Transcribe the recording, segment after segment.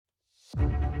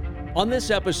On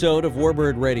this episode of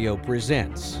WARBIRD Radio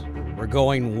Presents, we're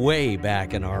going way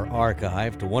back in our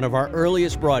archive to one of our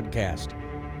earliest broadcasts,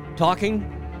 talking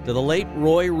to the late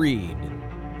Reid,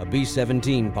 a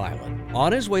B-17 pilot,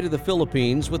 on his way to the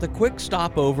Philippines with a quick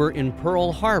stopover in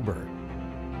Pearl Harbor.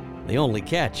 The only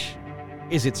catch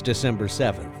is it's December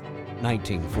 7th,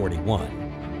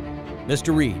 1941.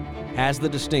 Mr. Reid has the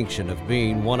distinction of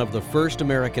being one of the first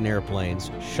American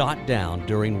airplanes shot down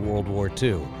during World War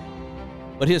II.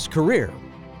 But his career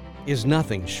is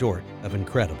nothing short of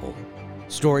incredible.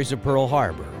 Stories of Pearl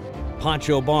Harbor,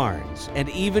 Pancho Barnes, and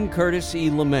even Curtis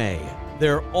E. LeMay,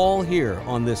 they're all here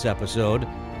on this episode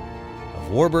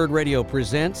of WARBIRD Radio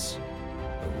Presents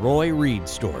the Reid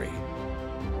story,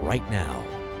 right now.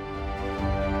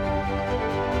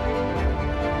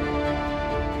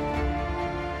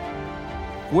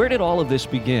 Where did all of this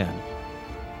begin?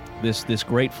 This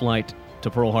great flight to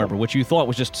Pearl Harbor, which you thought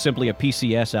was just simply a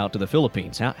PCS out to the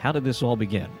Philippines. How did this all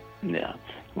begin? Yeah.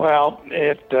 Well,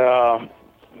 it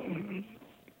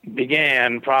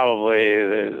began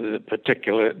probably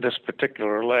this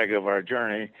particular leg of our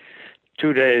journey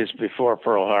 2 days before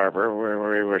Pearl Harbor, where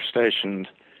we were stationed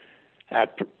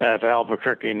at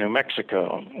Albuquerque, New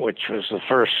Mexico, which was the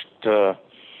first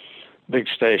big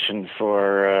station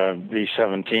for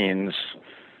B-17s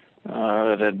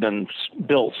that had been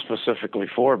built specifically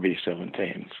for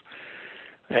B-17s.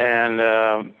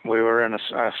 And we were in a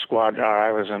squadron.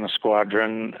 I was in a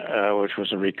squadron, which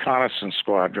was a reconnaissance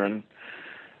squadron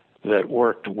that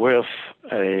worked with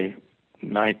a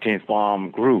 19th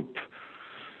Bomb group.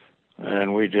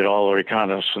 And we did all the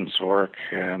reconnaissance work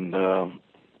and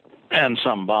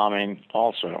some bombing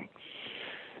also.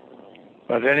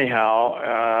 But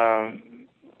anyhow,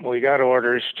 we got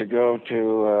orders to go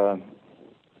to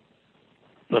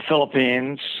the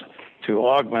Philippines to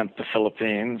augment the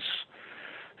Philippines,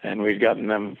 and we'd gotten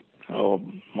them a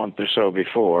month or so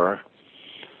before,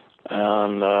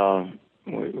 and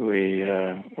we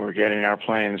were getting our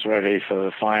planes ready for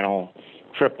the final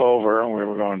trip over, and we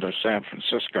were going to San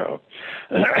Francisco.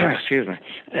 Excuse me.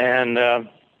 And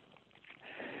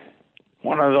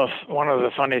one of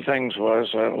the funny things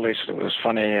was, at least it was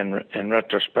funny in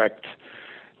retrospect,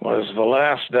 was the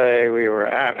last day we were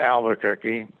at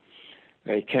Albuquerque.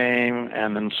 They came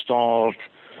and installed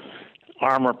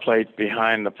armor plate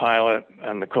behind the pilot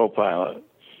and the co-pilot.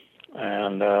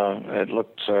 And it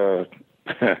looked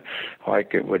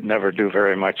like it would never do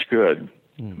very much good.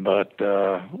 But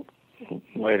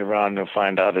later on, you'll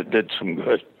find out it did some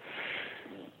good.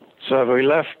 So we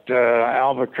left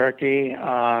Albuquerque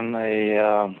on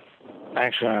the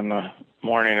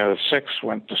morning of the 6th,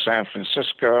 went to San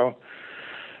Francisco,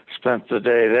 spent the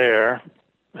day there.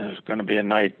 It was going to be a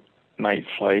night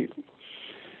flight.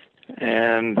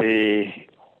 And the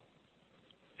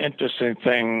interesting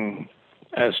thing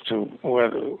as to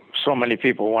whether so many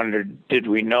people wondered, did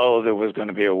we know there was going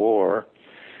to be a war?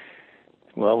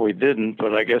 Well, we didn't,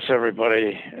 but I guess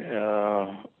everybody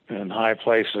in high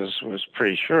places was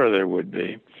pretty sure there would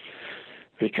be,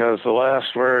 because the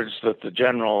last words that the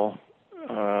general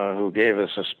who gave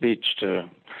us a speech to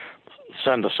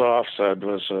send us off said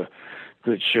was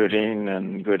good shooting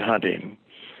and good hunting.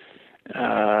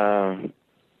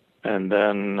 And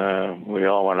then we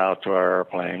all went out to our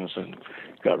airplanes and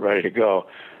got ready to go.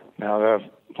 Now, the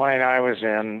plane I was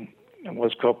in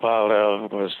was co-pilot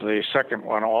of, was the second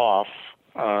one off.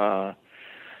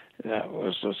 That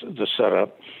was the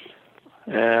setup.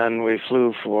 And we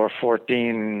flew for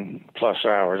 14 plus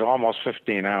hours, almost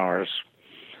 15 hours.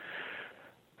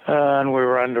 And we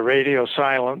were under radio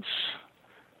silence.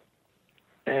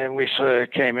 And we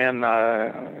came in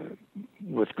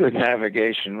with good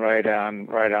navigation right on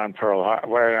Pearl Harbor,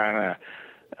 right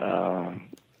on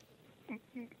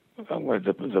with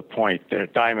the point there,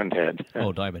 Diamond Head.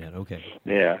 Oh, Diamond Head, okay.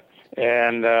 Yeah,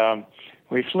 and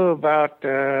we flew about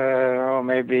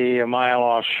maybe a mile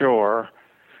offshore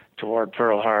toward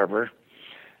Pearl Harbor,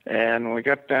 and we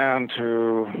got down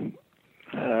to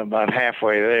about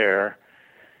halfway there.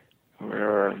 We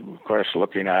were, of course,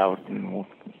 looking out, and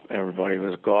everybody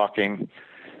was gawking.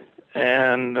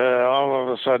 And all of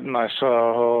a sudden, I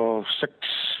saw six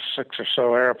or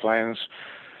so airplanes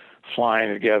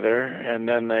flying together, and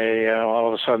then all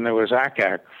of a sudden there was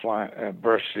ack-ack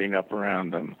bursting up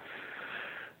around them.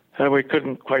 And we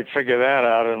couldn't quite figure that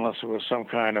out unless it was some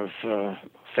kind of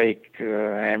fake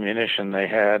ammunition they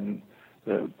had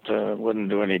that wouldn't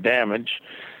do any damage.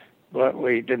 But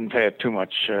we didn't pay it too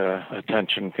much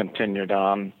attention, continued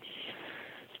on.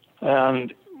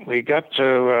 And we got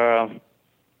to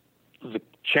the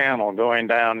channel going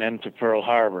down into Pearl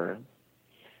Harbor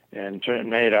and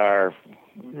made our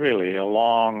really a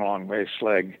long, long base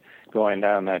leg going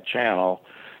down that channel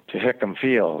to Hickam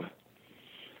Field.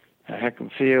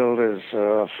 Hickam Field is,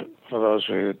 for those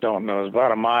who don't know, is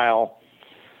about a mile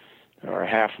or a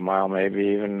half a mile maybe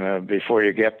even before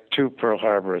you get to Pearl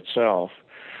Harbor itself.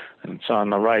 And it's on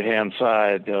the right-hand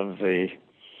side of the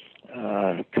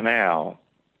canal.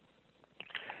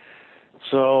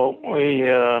 So we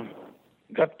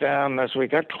got down, as we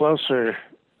got closer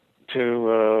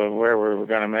to where we were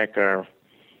going to make our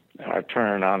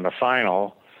turn on the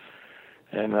final,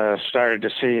 and started to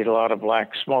see a lot of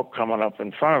black smoke coming up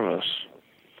in front of us.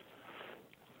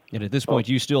 And at this point,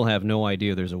 you still have no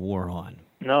idea there's a war on.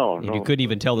 No. And you couldn't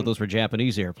even tell that those were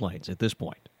Japanese airplanes at this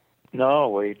point. No,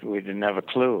 we didn't have a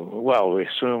clue. Well, we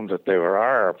assumed that they were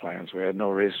our airplanes. We had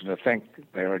no reason to think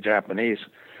they were Japanese.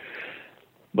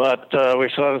 But we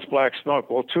saw this black smoke.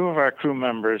 Well, two of our crew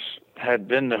members had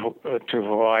been to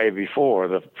Hawaii before,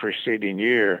 the preceding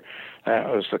year. That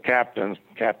was the captain,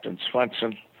 Captain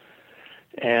Swenson,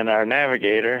 and our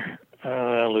navigator,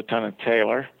 Lieutenant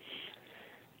Taylor.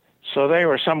 So they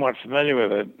were somewhat familiar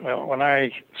with it. Well, when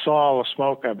I saw all the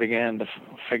smoke, I began to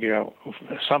figure out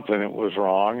something that was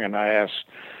wrong, and I asked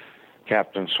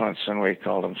Captain Swenson, we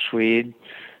called him Swede,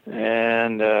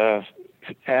 and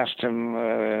asked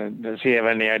him, does he have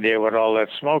any idea what all that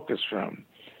smoke is from?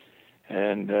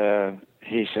 And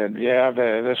he said, yeah,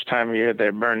 this time of year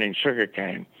they're burning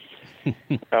sugarcane.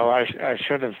 Well, I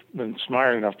should have been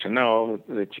smart enough to know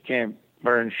that you can't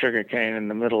burn sugarcane in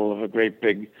the middle of a great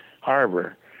big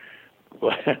harbor.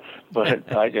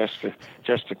 But I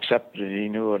just accepted he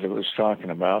knew what he was talking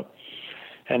about.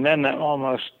 And then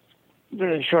almost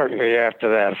very shortly after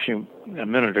that, a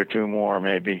minute or two more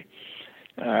maybe,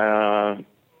 we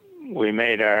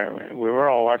were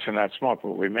all watching that smoke,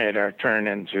 but we made our turn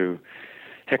into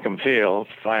Hickam Field,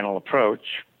 final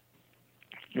approach.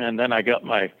 And then I got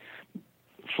my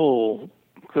full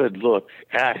good look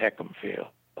at Hickam Field.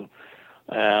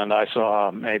 And I saw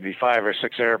maybe 5 or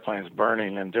 6 airplanes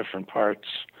burning in different parts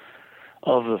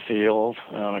of the field.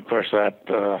 And of course that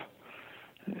the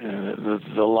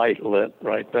light lit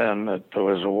right then that there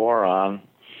was a war on.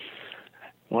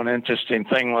 One interesting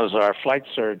thing was our flight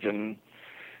surgeon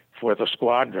for the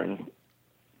squadron.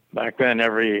 Back then,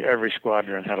 every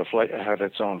squadron had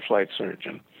its own flight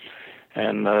surgeon,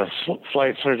 and the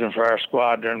flight surgeon for our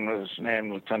squadron was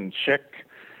named Lieutenant Schick,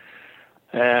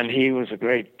 and he was a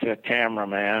great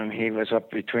cameraman. He was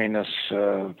up between us,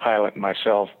 pilot and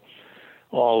myself,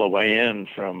 all the way in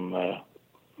from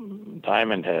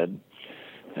Diamond Head,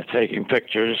 taking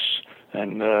pictures.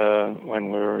 And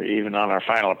when we were even on our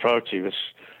final approach,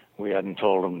 we hadn't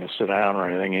told him to sit down or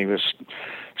anything. He was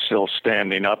still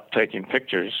standing up taking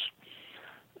pictures.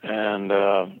 And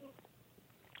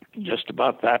just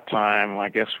about that time, I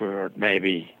guess we were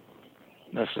maybe,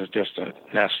 this is just an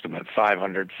estimate,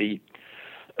 500 feet,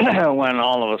 when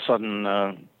all of a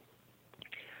sudden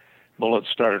bullets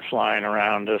started flying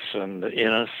around us and in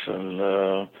us,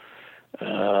 and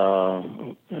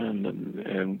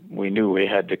we knew we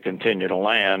had to continue to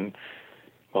land.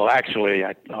 Well, actually,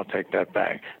 I'll take that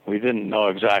back. We didn't know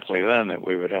exactly then that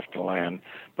we would have to land,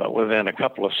 but within a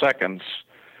couple of seconds,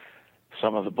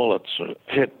 some of the bullets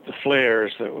hit the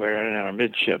flares that were in our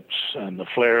midships, and the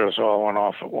flares all went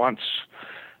off at once.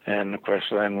 And of course,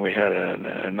 then we had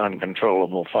an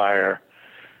uncontrollable fire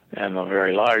and a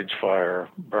very large fire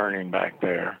burning back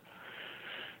there.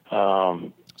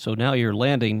 So now you're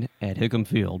landing at Hickam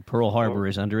Field. Pearl Harbor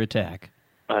is under attack.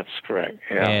 That's correct,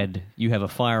 yeah. And you have a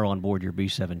fire on board your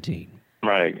B-17.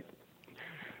 Right.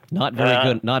 Not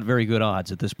very good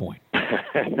odds at this point.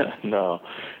 No.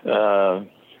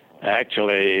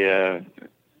 Actually,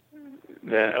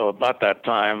 about that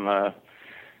time,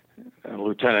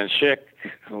 Lieutenant Schick,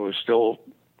 who was still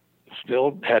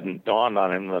hadn't dawned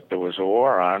on him that there was a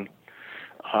war on,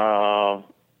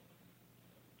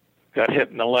 got hit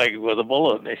in the leg with a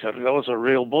bullet. And he said, those are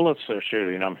real bullets they're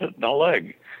shooting. I'm hitting the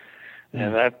leg.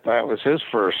 And that was his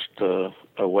first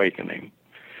awakening.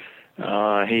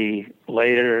 He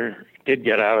later did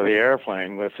get out of the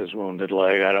airplane with his wounded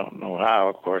leg. I don't know how.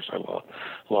 Of course, I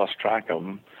lost track of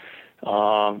him.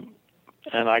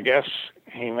 And I guess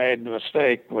he made the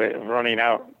mistake of running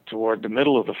out toward the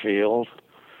middle of the field.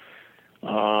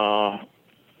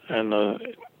 And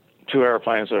the 2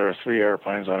 airplanes or 3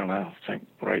 airplanes, I don't know, I think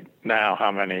right now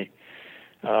how many,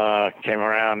 came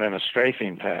around in a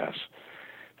strafing pass.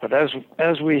 But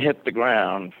as we hit the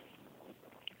ground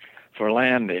for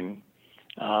landing,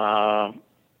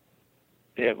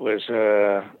 it was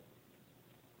a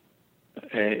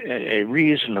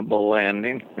reasonable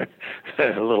landing,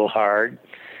 a little hard,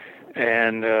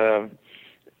 and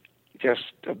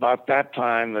just about that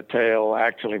time, the tail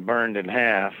actually burned in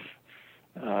half.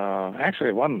 Actually,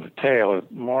 it wasn't the tail. It was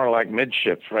more like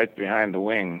midships, right behind the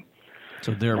wing.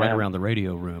 So they're right around the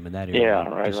radio room in that area? Yeah,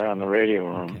 right around the radio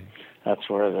room. Okay. That's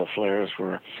where the flares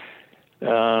were.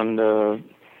 And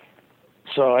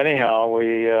so anyhow,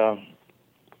 we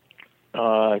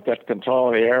got control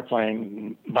of the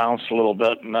airplane, bounced a little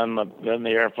bit, and then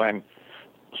the airplane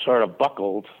sort of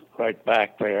buckled right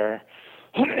back there.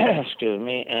 Excuse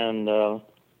me, and the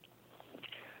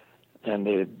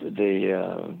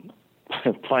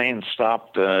plane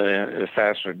stopped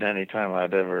faster than any time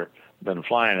I'd ever been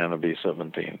flying in a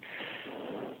B-17.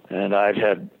 And I'd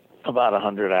had about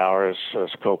 100 hours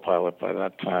as co-pilot by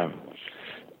that time.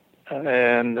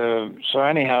 And so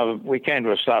anyhow, we came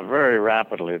to a stop very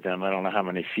rapidly then. I don't know how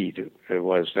many feet it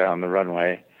was down the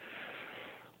runway.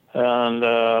 And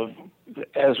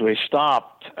as we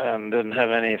stopped and didn't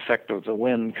have any effect of the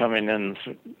wind coming in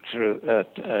through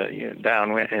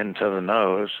down into the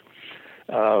nose,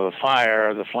 the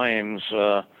fire, the flames,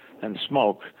 and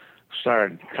smoke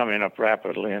started coming up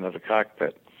rapidly into the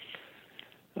cockpit.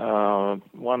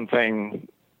 One thing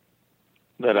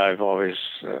that I've always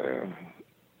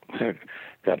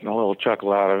gotten a little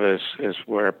chuckle out of is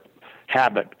where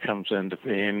habit comes into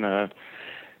being.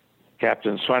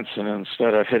 Captain Swenson,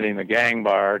 instead of hitting the gang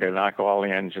bar to knock all the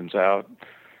engines out,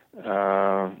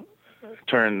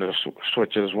 turned the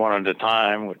switches one at a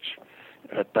time, which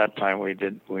at that time we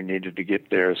needed to get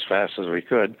there as fast as we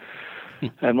could.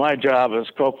 And my job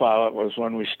as co-pilot was,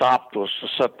 when we stopped, was to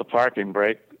set the parking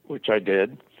brake, which I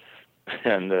did.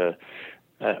 And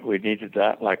we needed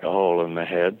that like a hole in the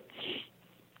head.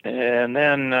 And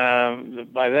then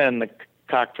by then the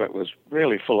cockpit was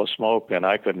really full of smoke, and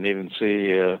I couldn't even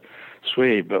see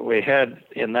Swede. But we had,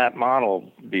 in that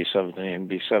model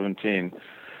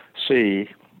B-17C,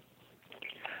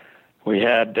 we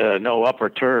had no upper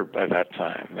turret by that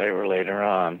time. They were later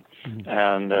on. Mm-hmm.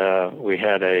 And we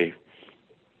had a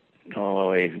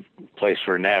place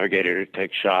for a navigator to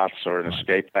take shots, or an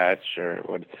escape hatch, or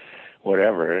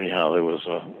whatever. Anyhow, there was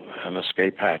an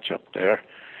escape hatch up there,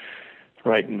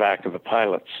 right in back of the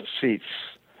pilot's seats.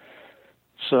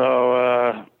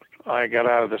 So I got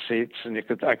out of the seats, and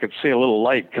I could see a little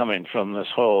light coming from this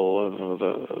hole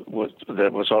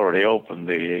that was already open.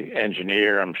 The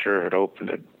engineer, I'm sure, had opened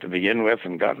it to begin with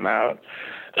and gotten out.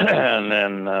 And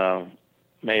then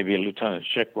maybe Lieutenant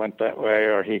Schick went that way,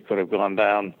 or he could have gone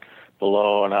down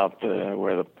below and out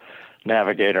where the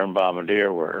navigator and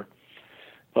bombardier were.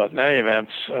 But in any event,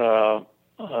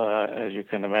 as you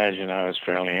can imagine, I was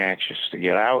fairly anxious to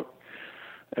get out.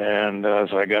 And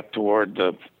as I got toward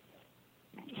the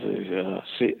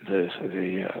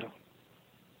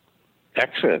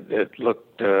exit, it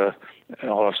looked, and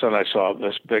all of a sudden I saw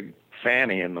this big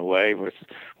fanny in the way,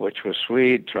 which was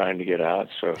Swede trying to get out.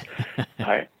 So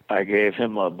I gave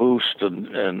him a boost,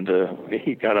 and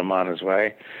he got him on his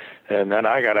way. And then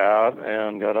I got out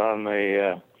and got on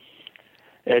the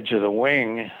edge of the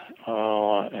wing,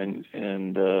 and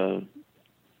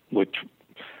which,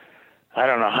 I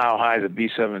don't know how high the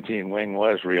B-17 wing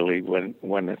was really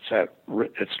when it's at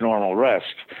its normal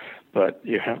rest, but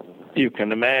you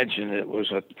can imagine it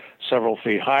was several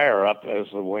feet higher up as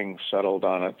the wing settled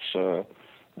on its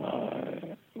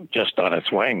just on its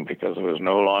wing, because there was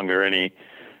no longer any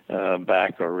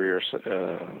back or rear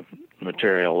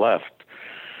material left.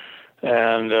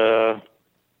 And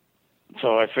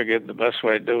so I figured the best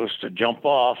way to do was to jump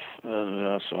off,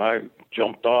 and so I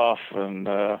jumped off, and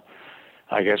I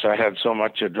guess I had so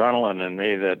much adrenaline in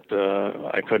me that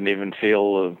I couldn't even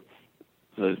feel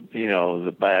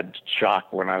the bad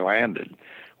shock when I landed,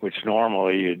 which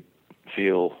normally you'd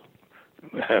feel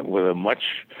with a much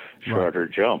shorter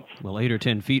jump. Well, 8 or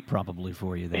 10 feet probably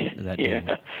for you that day.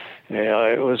 Yeah,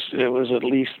 it was at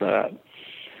least that.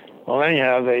 Well,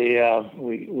 anyhow,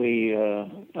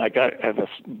 I got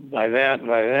by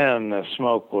then the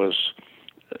smoke was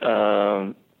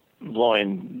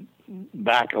blowing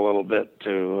back a little bit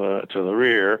to the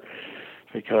rear,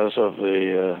 because of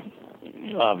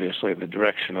obviously the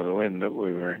direction of the wind that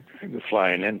we were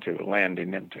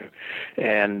landing into.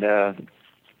 And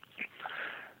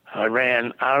I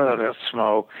ran out of the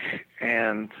smoke,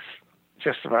 and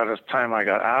just about as time I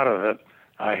got out of it,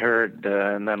 I heard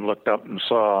and then looked up and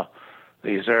saw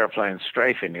these airplanes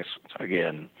strafing us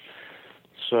again.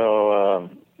 So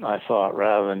I thought,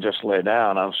 rather than just lay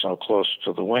down, I'm so close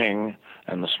to the wing,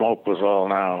 and the smoke was all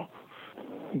now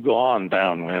going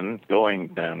downwind,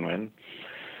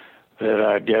 that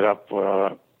I'd get up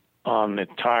on the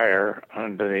tire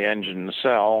under the engine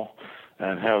cell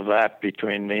and have that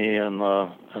between me and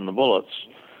the bullets.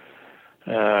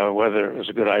 Whether it was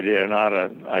a good idea or not,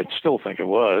 I still think it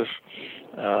was,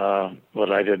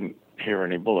 but I didn't hear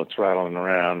any bullets rattling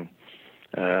around.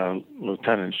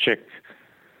 Lieutenant Schick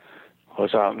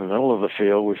was out in the middle of the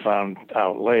field. We found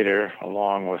out later,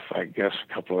 along with, I guess,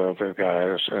 a couple of other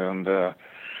guys, and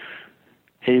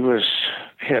he was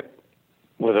hit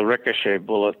with a ricochet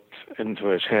bullet into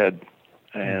his head,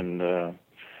 and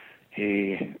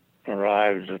he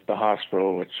arrived at the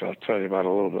hospital, which I'll tell you about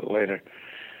a little bit later.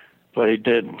 But he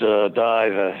did die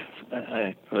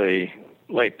the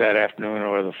late that afternoon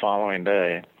or the following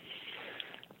day.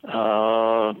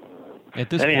 At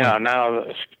this anyhow, point, now,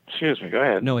 excuse me, go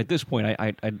ahead. No, at this point,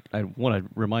 I want to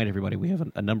remind everybody we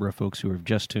have a number of folks who have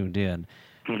just tuned in.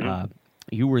 Mm-hmm.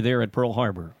 You were there at Pearl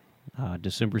Harbor,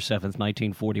 December 7th,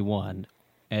 1941,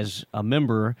 as a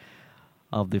member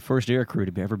of the first air crew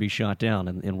to ever be shot down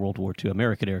in World War II,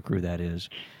 American air crew, that is.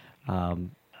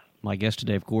 My guest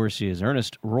today, of course, is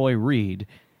Ernest Roy Reid,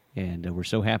 and we're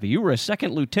so happy. You were a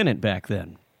second lieutenant back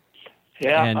then.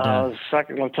 Yeah, and, I was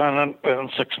second lieutenant,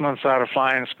 6 months out of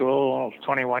flying school,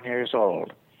 21 years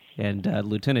old. And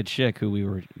Lieutenant Schick, who we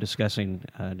were discussing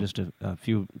just a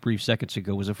few brief seconds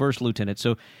ago, was a first lieutenant.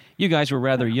 So you guys were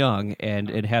rather young,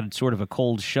 and it had sort of a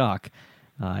cold shock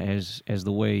as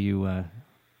the way you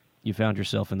found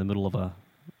yourself in the middle of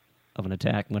an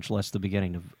attack, much less the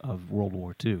beginning of World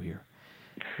War II here.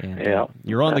 And yeah.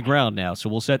 You're on the ground now, so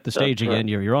we'll set the stage again.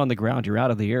 You're on the ground, you're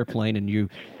out of the airplane, and you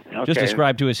just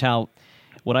described to us how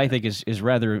what I think is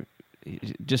rather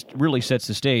just really sets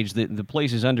the stage. The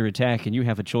place is under attack, and you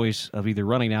have a choice of either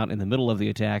running out in the middle of the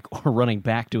attack or running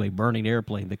back to a burning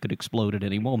airplane that could explode at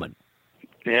any moment.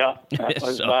 Yeah, that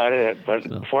was about it. But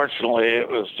fortunately, it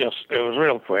was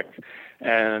real quick.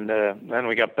 And then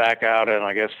we got back out, and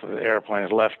I guess the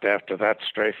airplanes left after that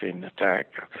strafing attack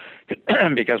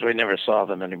because we never saw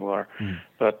them anymore.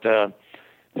 But there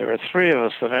were three of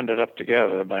us that ended up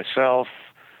together, myself,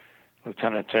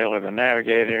 Lieutenant Taylor, the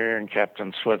navigator, and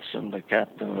Captain Switson, the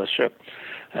captain of the ship.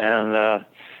 And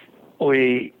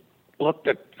we looked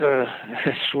at,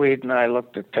 Swede and I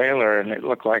looked at Taylor, and it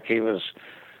looked like he was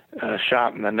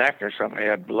shot in the neck or something. He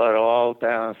had blood all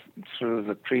down through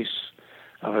the crease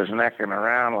of his neck and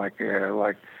around, like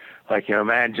you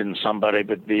imagine somebody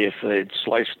would be if they'd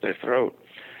sliced their throat.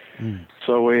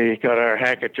 So we got our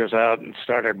handkerchiefs out and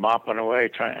started mopping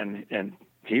away, and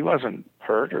he wasn't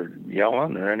hurt or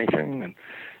yelling or anything,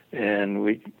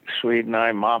 and Swede and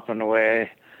I mopping away,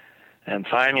 and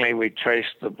finally we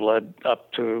traced the blood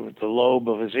up to the lobe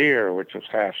of his ear, which was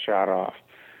half shot off,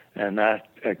 and that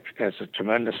has a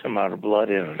tremendous amount of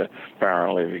blood in it,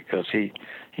 apparently, because he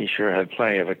sure had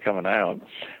plenty of it coming out.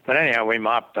 But anyhow, we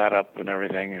mopped that up and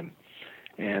everything,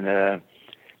 and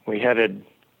we headed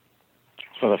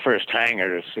for the first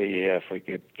hangar to see if we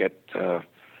could get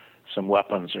some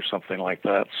weapons or something like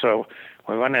that. So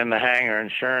we went in the hangar,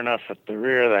 and sure enough, at the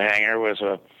rear of the hangar was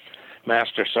a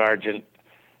master sergeant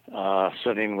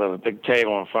sitting with a big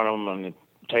table in front of him and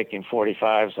taking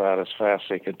 45s out as fast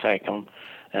as he could take them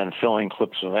and filling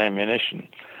clips of ammunition.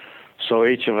 So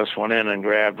each of us went in and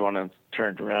grabbed one and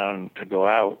turned around to go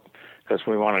out because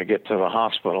we wanted to get to the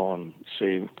hospital and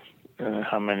see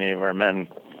how many of our men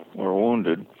were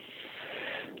wounded.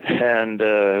 And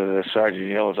the sergeant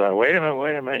yells out, wait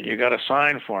a minute, you got to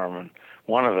sign for him. And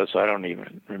one of us, I don't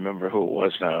even remember who it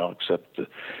was now, except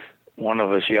one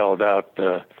of us yelled out,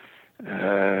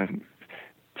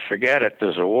 forget it,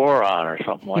 there's a war on, or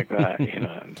something like that,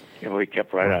 and we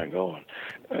kept right on going.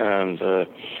 And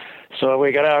so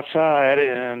we got outside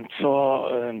and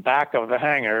saw in back of the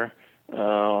hangar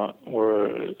were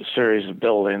a series of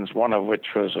buildings, one of which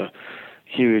was a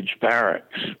huge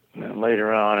barracks. And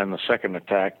later on in the second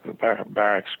attack, the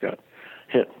barracks got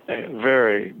hit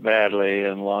very badly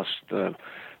and lost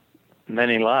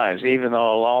many lives, even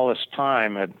though all this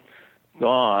time had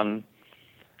gone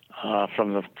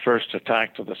from the first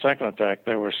attack to the second attack.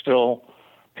 There were still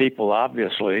people,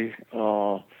 obviously,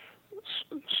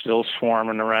 still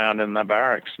swarming around in the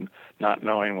barracks, not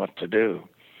knowing what to do.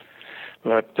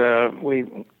 But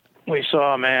we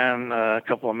saw a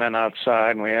couple of men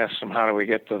outside, and we asked him, how do we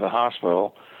get to the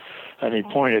hospital? And he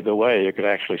pointed the way. You could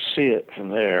actually see it from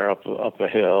there, up a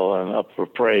hill and up a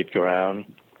parade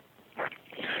ground.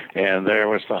 And there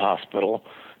was the hospital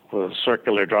with a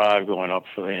circular drive going up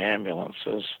for the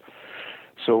ambulances.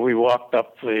 So we walked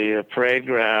up the parade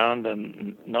ground,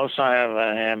 and no sign of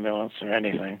an ambulance or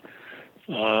anything,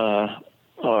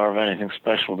 or of anything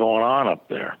special going on up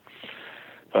there.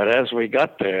 But as we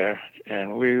got there,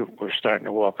 and we were starting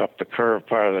to walk up the curved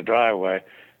part of the driveway,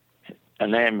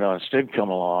 an ambulance did come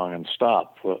along and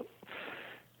stop.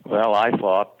 Well, I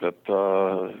thought that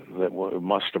it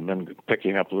must have been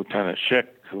picking up Lieutenant Schick,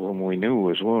 whom we knew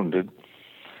was wounded.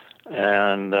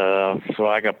 And so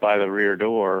I got by the rear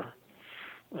door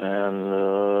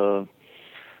and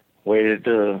waited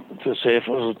to see if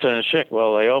it was Lieutenant Schick.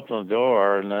 Well, they opened the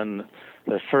door, and then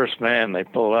the first man they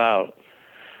pulled out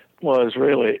was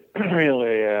really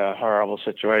a horrible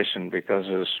situation, because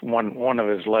one of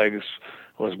his legs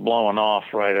was blowing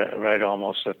off right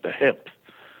almost at the hip.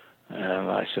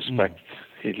 And I suspect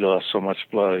he'd lost so much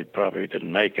blood he probably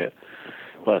didn't make it.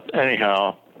 But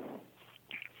anyhow,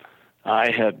 I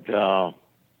had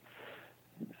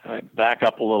I back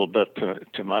up a little bit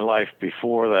to my life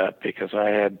before that, because I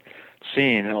had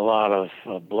seen a lot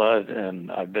of blood,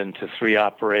 and I've been to 3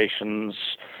 operations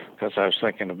because I was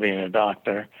thinking of being a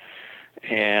doctor,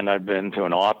 and I've been to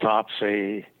an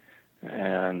autopsy,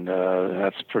 and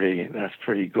that's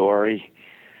pretty gory,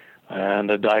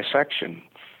 and a dissection.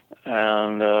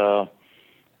 And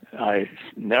I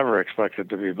never expected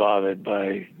to be bothered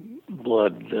by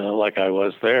blood like I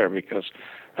was there, because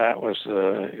that was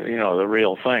the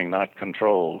real thing, not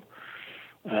controlled.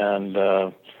 And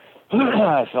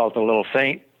I felt a little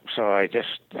faint, so I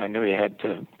knew you had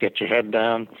to get your head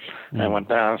down. I went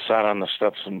down, sat on the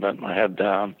steps, and bent my head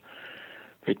down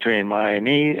between my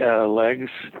legs,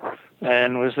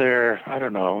 and was there, I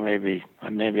don't know, maybe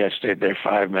I stayed there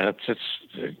 5 minutes.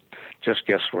 It's just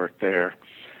guesswork there.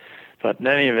 But in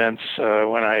any event,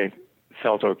 when I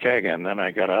felt okay again, then I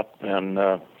got up, and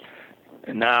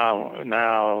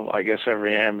now I guess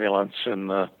every ambulance in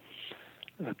the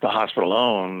hospital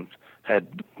owned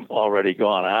had already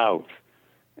gone out,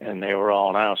 and they were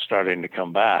all now starting to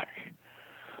come back,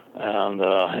 and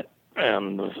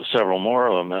several more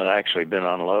of them had actually been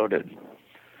unloaded.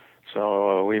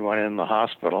 So we went in the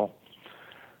hospital,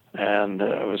 and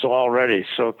it was already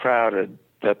so crowded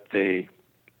that the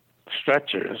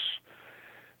stretchers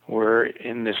were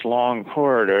in this long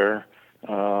corridor,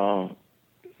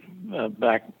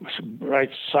 back right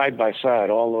side by side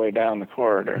all the way down the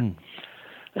corridor.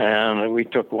 And we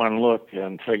took one look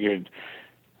and figured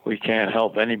we can't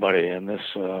help anybody in this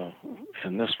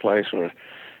place.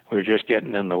 We're just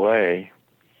getting in the way.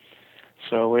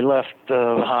 So we left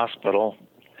the hospital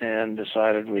and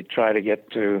decided we'd try to get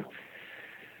to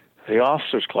the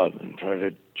officers' club and try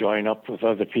to join up with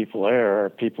other people there, or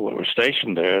people that were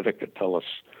stationed there that could tell us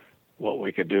what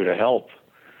we could do to help.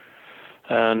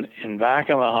 And in back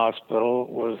of the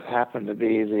hospital happened to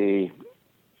be the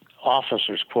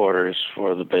officers' quarters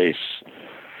for the base.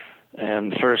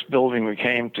 And the first building we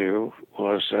came to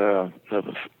was the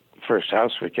first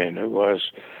house we came to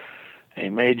was a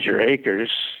Major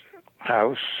Akers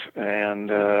house,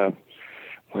 and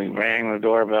we rang the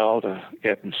doorbell to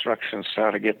get instructions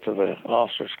how to get to the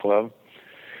officers' club.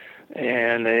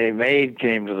 And a maid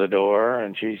came to the door,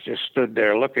 and she just stood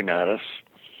there looking at us.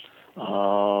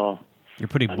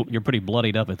 You're pretty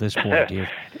bloodied up at this point, dear.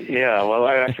 Yeah, well,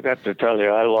 I forgot to tell you,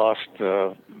 I lost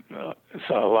a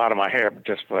lot of my hair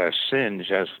just by a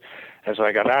singe. As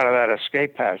I got out of that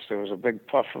escape hatch, there was a big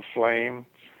puff of flame,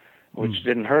 which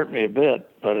didn't hurt me a bit,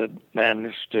 but it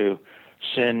managed to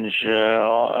singe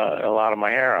a lot of my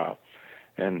hair out.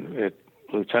 And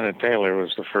Lieutenant Taylor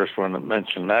was the first one that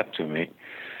mentioned that to me.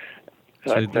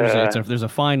 So there's a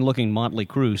fine-looking motley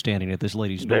crew standing at this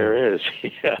lady's door. There is,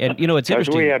 yeah. And, it's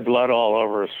interesting. We had blood all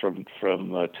over us from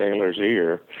Taylor's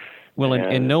ear. Well,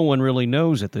 and no one really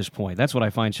knows at this point. That's what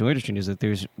I find so interesting, is that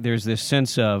there's this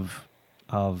sense of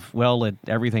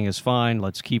everything is fine,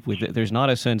 let's keep with it. There's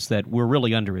not a sense that we're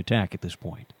really under attack at this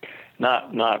point.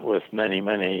 Not with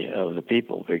many of the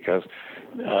people, because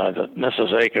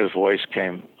Mrs. Akers' voice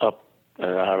came up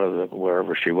out of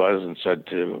wherever she was and said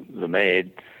to the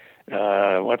maid,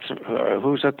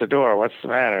 who's at the door? What's the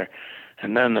matter?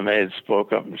 And then the maid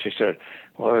spoke up and she said,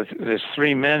 well, there's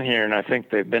 3 men here, and I think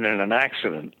they've been in an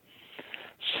accident.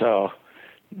 So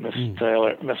Mrs.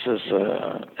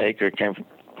 Aker came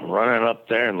running up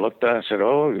there and looked at us and said,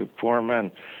 oh, you poor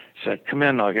men. She said, come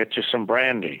in, I'll get you some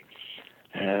brandy.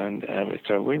 And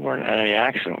so we weren't in any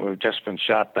accident. We've just been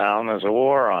shot down. There's a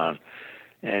war on.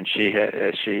 And she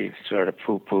sort of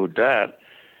poo-pooed that.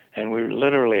 And we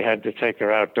literally had to take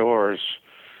her outdoors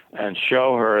and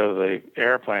show her the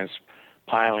airplanes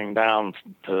piling down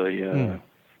to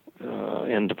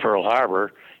into Pearl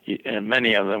Harbor, and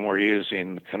many of them were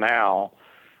using the canal,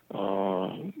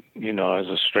 as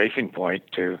a strafing point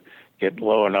to get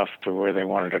low enough to where they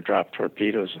wanted to drop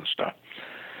torpedoes and stuff.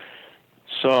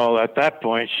 So at that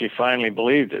point, she finally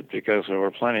believed it, because there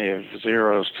were plenty of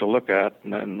zeros to look at,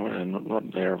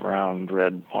 and they're round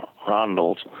red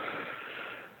rondels.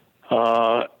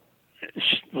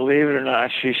 believe it or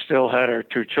not, she still had her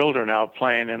 2 children out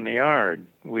playing in the yard.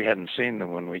 We hadn't seen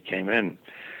them when we came in.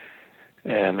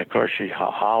 And, of course, she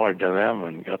hollered to them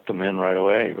and got them in right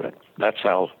away. But that's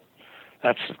the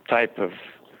type of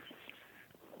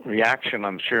reaction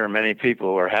I'm sure many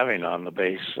people were having on the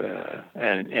base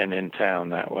and in town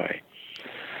that way.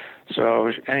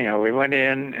 So, anyhow, we went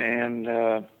in, and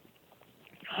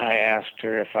I asked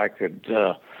her if I could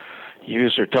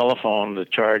use her telephone to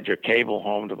charge a cable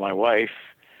home to my wife.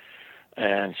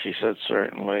 And she said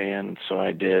certainly, and so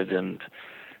I did, and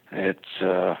it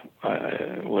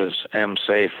was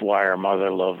M-Safe, Wire,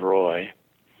 Mother, Love, Roy,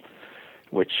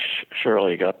 which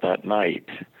Shirley got that night.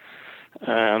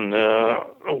 And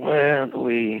when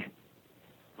we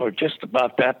were just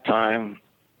about that time,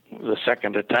 the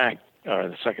second attack, or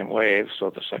the second wave, so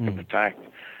the second attack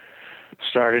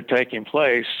started taking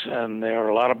place, and there were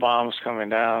a lot of bombs coming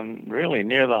down really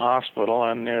near the hospital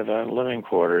and near the living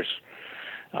quarters.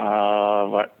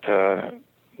 But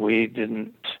we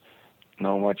didn't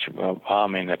know much about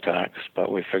bombing attacks, but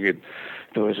we figured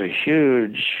there was a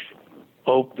huge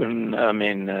open,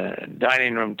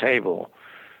 dining room table,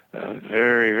 a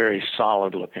very, very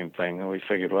solid looking thing. And we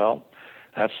figured, well,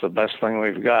 that's the best thing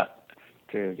we've got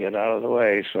to get out of the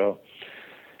way. So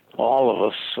all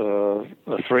of us,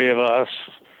 the 3 of us,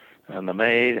 and the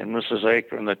maid and Mrs.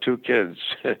 Aker and the 2 kids,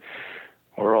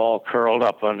 were all curled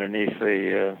up underneath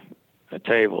the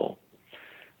table.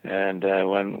 And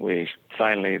when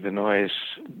the noise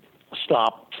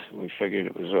stopped, we figured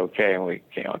it was okay, and we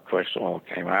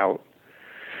came out.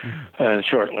 And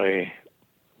shortly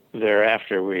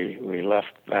thereafter, we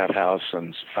left that house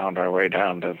and found our way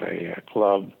down to the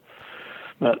club.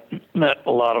 Met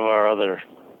a lot of our other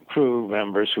crew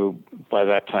members who by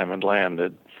that time had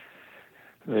landed.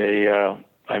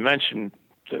 I mentioned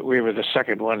that we were the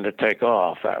second one to take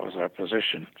off. That was our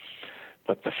position.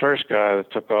 But the first guy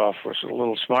that took off was a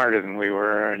little smarter than we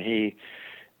were, and he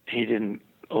didn't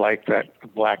like that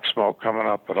black smoke coming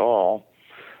up at all.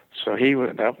 So he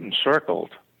went up and circled,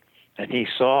 and he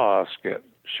saw us get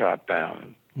shot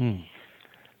down.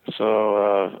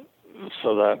 So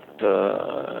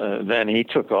then he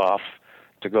took off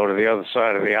to go to the other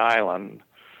side of the island,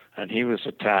 and he was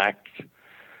attacked,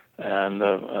 and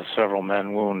several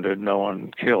men wounded. No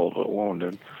one killed, but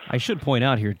wounded. I should point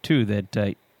out here, too,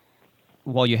 that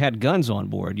while you had guns on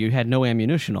board, you had no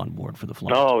ammunition on board for the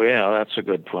flight. Oh, yeah, that's a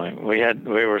good point. We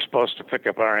were supposed to pick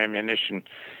up our ammunition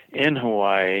in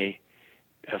Hawaii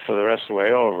for the rest of the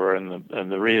way over, and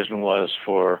the reason was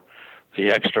for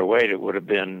the extra weight it would have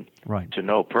been to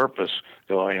no purpose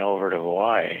going over to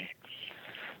Hawaii.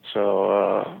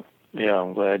 So,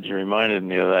 I'm glad you reminded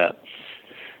me of that.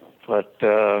 But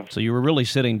so you were really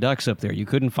sitting ducks up there. You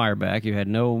couldn't fire back. You had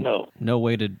no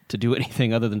way to do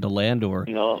anything other than to land or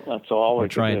that's all we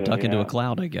try could and do, duck into a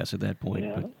cloud, I guess, at that point.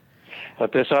 Yeah.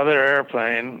 But this other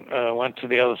airplane went to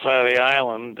the other side of the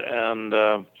island, and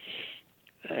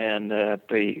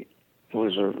it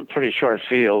was a pretty short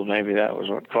field. Maybe that was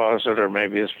what caused it, or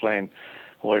maybe this plane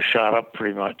was shot up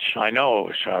pretty much. I know it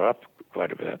was shot up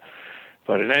quite a bit.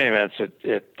 But in any event,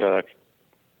 it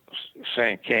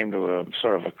came to a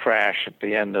sort of a crash at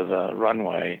the end of the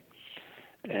runway,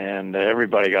 and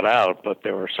everybody got out, but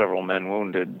there were several men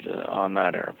wounded on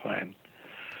that airplane.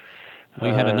 We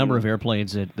had a number of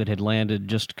airplanes that had landed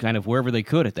just kind of wherever they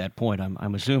could at that point,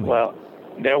 I'm assuming. Well,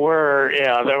 there were,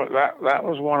 that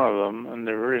was one of them, and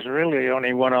there was really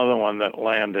only one other one that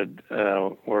landed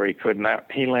where he couldn't.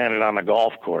 He landed on a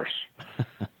golf course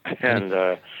and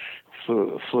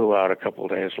flew out a couple of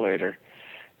days later.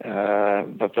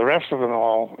 But the rest of them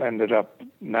all ended up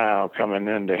now coming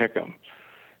into Hickam.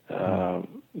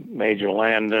 Major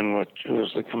Landon, which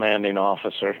was the commanding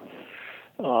officer,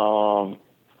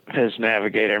 his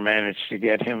navigator managed to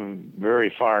get him very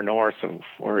far north of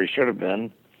where he should have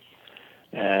been,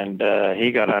 and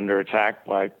he got under attack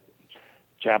by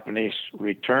Japanese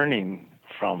returning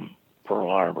from Pearl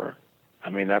Harbor. I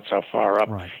mean, that's how far up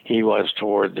he was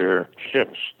toward their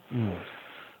ships.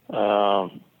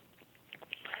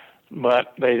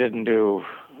 But they didn't do.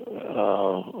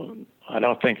 I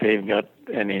don't think they've got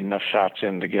enough shots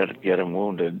in to get him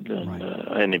wounded.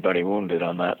 Anybody wounded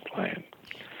on that plane.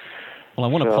 Well, I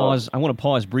want to pause. I want to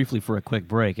pause briefly for a quick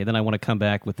break, and then I want to come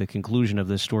back with the conclusion of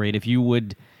this story. And if you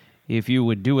would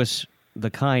do us the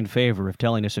kind favor of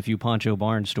telling us a few Pancho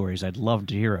Barnes stories, I'd love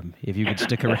to hear them. If you could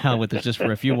stick around with us just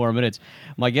for a few more minutes.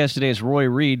 My guest today is Roy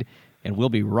Reid, and we'll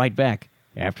be right back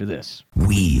after this.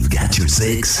 We've got your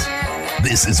six.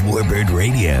 This is WARBIRD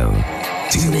Radio.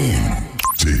 Tune in.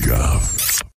 Take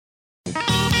off.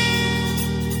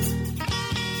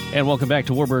 And welcome back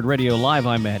to WARBIRD Radio Live.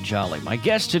 I'm Matt Jolly. My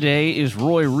guest today is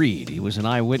Roy Reid. He was an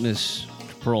eyewitness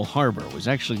to Pearl Harbor. Was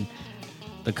actually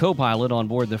the co-pilot on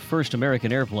board the first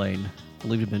American airplane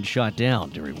believed to have been shot down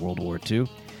during World War II.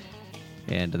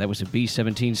 And that was a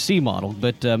B-17C model.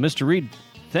 But Mr. Reid,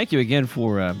 thank you again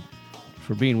for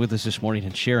being with us this morning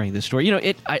and sharing this story. You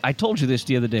know, I told you this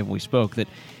the other day when we spoke, that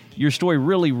your story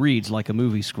really reads like a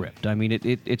movie script. I mean,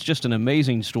 it's just an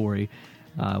amazing story.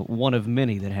 One of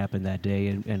many that happened that day,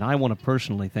 and I want to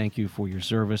personally thank you for your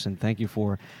service and thank you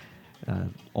for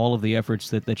all of the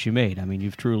efforts that you made. I mean,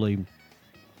 you've truly,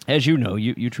 as you know,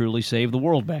 you truly saved the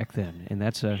world back then, and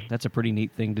that's a pretty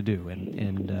neat thing to do.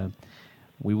 And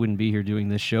we wouldn't be here doing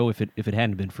this show if it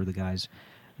hadn't been for the guys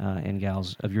and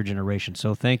gals of your generation.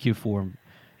 So thank you for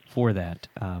that.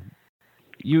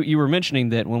 You were mentioning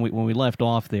that when we left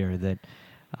off there that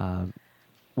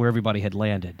where everybody had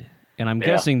landed. And I'm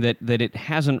guessing that it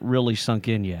hasn't really sunk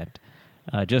in yet,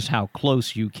 just how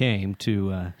close you came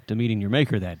to meeting your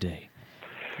maker that day.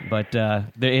 But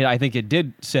I think it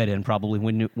did set in probably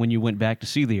when you went back to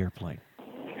see the airplane.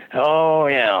 Oh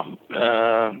yeah,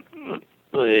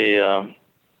 the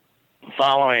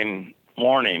following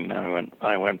morning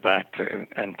I went back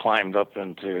and climbed up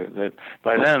into the.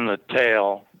 By then the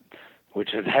tail,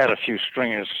 which had a few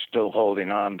stringers still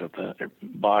holding on to the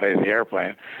body of the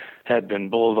airplane, had been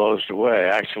bulldozed away.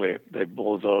 Actually, they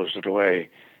bulldozed it away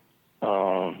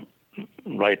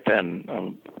right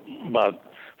then. About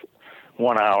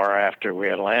 1 hour after we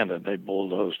had landed, they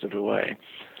bulldozed it away.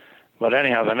 But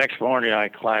anyhow, the next morning I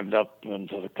climbed up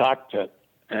into the cockpit,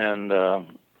 and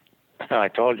I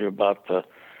told you about the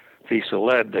piece of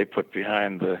lead they put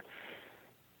behind the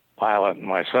pilot and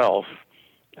myself.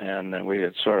 And then we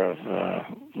had sort of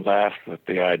laughed at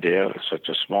the idea of such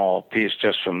a small piece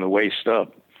just from the waist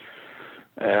up.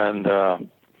 And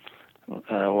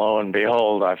lo and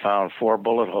behold, I found 4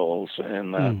 bullet holes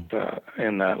in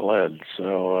that lead.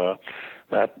 So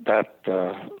that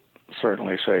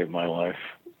certainly saved my life,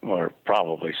 or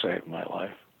probably saved my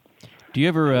life. Do you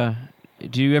ever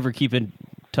keep in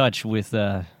touch with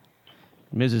Mrs.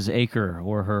 Aker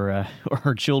or her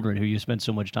children, who you spent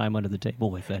so much time under the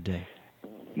table with that day?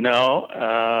 No,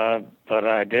 but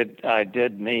I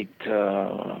did meet.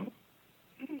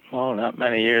 Not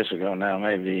many years ago now,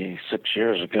 maybe 6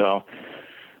 years ago.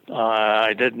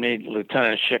 I did meet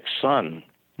Lieutenant Schick's son,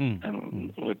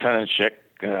 and Lieutenant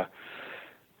Schick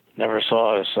never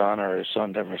saw his son, or his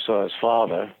son never saw his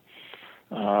father,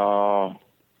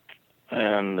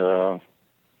 and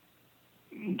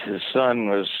his son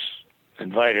was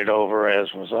invited over,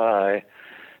 as was I,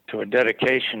 to a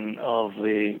dedication of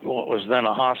what was then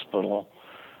a hospital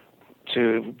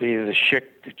to be the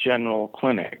Schick General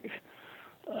Clinic.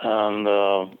 And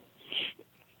now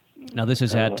this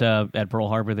is at Pearl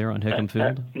Harbor there on Hickam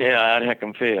Field? Yeah, at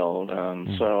Hickam Field.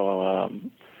 And so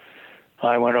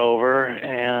I went over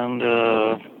and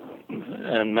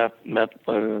met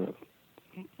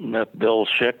Bill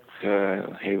Schick.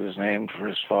 He was named for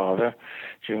his father,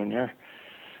 Junior.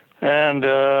 And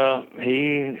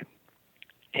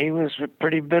he was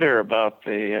pretty bitter about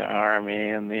the Army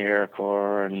and the Air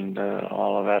Corps and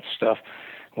all of that stuff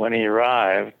when he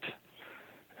arrived.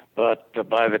 But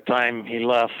by the time he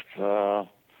left,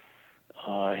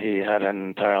 he had an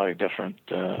entirely different,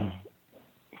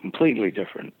 completely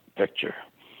different picture.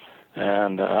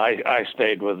 And I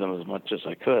stayed with him as much as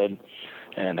I could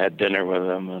and had dinner with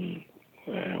him,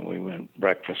 and we went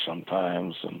breakfast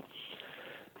sometimes. And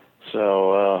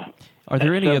so are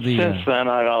there any of the... Since then,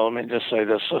 let me just say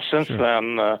this. So since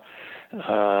then,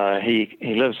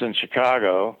 he lives in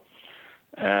Chicago,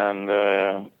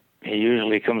 and he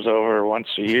usually comes over once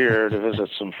a year to visit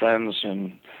some friends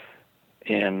in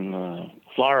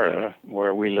Florida,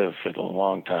 where we lived for a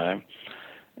long time.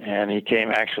 And he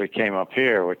came up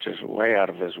here, which is way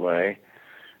out of his way,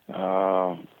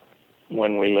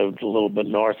 when we lived a little bit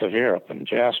north of here, up in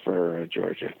Jasper,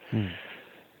 Georgia.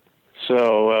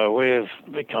 So we have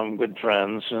become good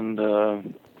friends, and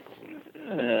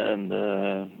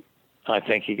I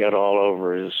think he got all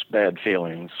over his bad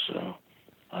feelings. So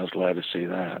I was glad to see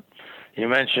that. You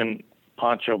mentioned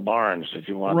Pancho Barnes. Did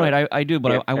you want? Right, I do,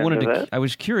 but I wanted to. I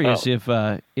was curious if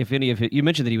any of it. You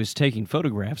mentioned that he was taking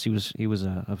photographs. He was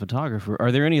a photographer.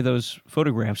 Are there any of those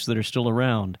photographs that are still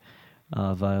around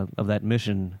of that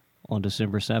mission on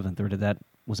December 7th, or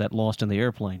was that lost in the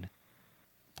airplane?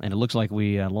 And it looks like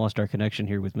we lost our connection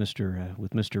here with Mr.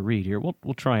 Reid. Here, we'll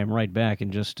try him right back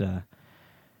and just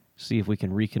see if we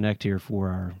can reconnect here for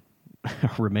our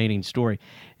remaining story.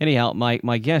 Anyhow,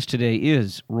 my guest today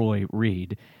is Roy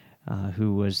Reid,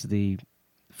 who was the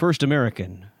first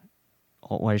American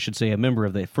I should say a member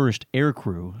of the first air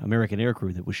crew, American air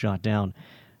crew that was shot down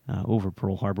over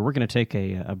Pearl Harbor. We're going to take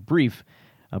a brief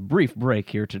break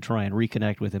here to try and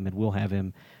reconnect with him, and we'll have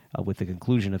him with the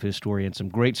conclusion of his story and some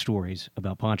great stories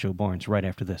about Pancho Barnes right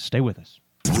after this. Stay with us.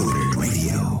 WARBIRD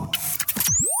Radio.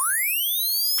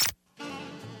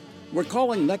 We're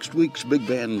calling next week's Big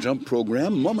Band Jump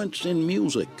program Moments in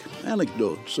Music.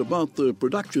 Anecdotes about the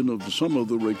production of some of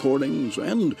the recordings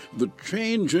and the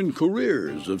change in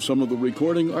careers of some of the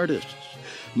recording artists.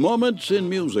 Moments in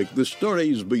Music, the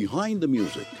stories behind the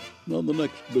music on the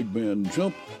next Big Band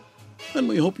Jump. And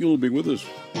we hope you'll be with us.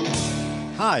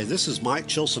 Hi, this is Mike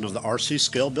Chilson of the RC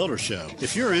Scale Builder Show.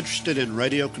 If you're interested in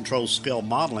radio control scale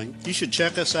modeling, you should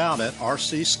check us out at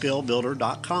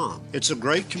rcscalebuilder.com. It's a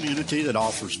great community that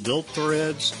offers build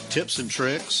threads, tips and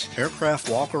tricks, aircraft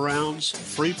walkarounds,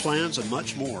 free plans, and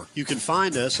much more. You can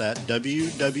find us at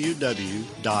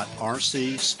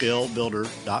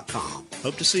www.rcscalebuilder.com.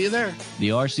 Hope to see you there. The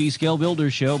RC Scale Builder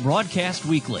Show broadcast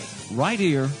weekly, right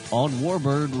here on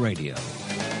WARBIRD Radio.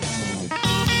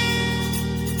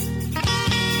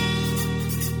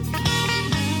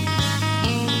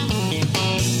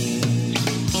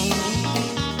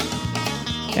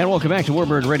 And welcome back to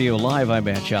WARBIRD Radio Live. I'm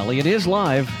Matt Jolly. It is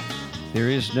live. There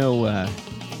is no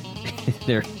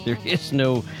there is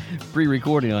no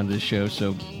pre-recording on this show,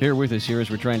 so bear with us here as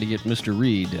we're trying to get Mr.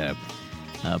 Reid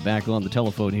back on the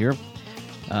telephone here.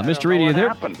 Mr. Reid, are you there?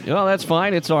 Happened? Well, that's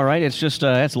fine. It's all right. It's just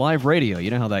it's live radio. You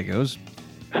know how that goes.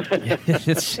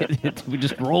 We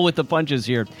just roll with the punches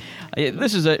here.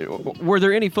 Were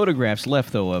there any photographs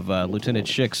left, though, of Lieutenant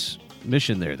Schick's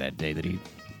mission there that day that he...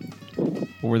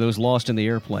 Or were those lost in the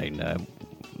airplane?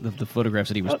 The photographs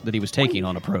that he was taking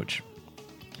on approach.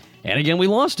 And again, we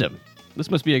lost him. This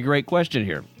must be a great question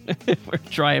here. We're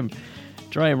try him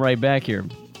right back here.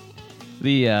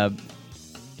 The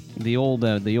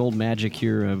old magic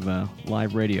here of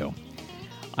live radio.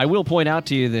 I will point out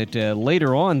to you that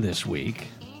later on this week,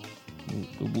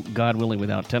 God willing,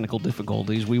 without technical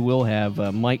difficulties, we will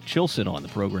have Mike Chilson on the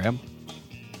program,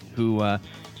 who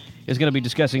is going to be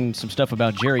discussing some stuff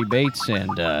about Jerry Bates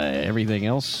and everything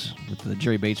else with the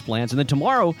Jerry Bates plans. And then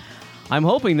tomorrow, I'm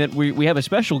hoping that we have a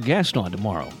special guest on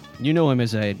tomorrow. You know him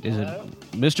as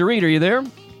Mr. Reid. Are you there?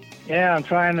 Yeah, I'm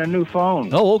trying a new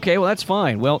phone. Oh, okay. Well, that's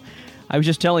fine. Well, I was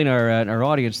just telling our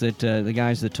audience that the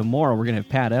guys that tomorrow we're going to have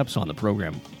Pat Epps on the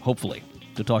program, hopefully,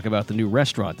 to talk about the new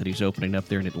restaurant that he's opening up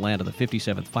there in Atlanta, the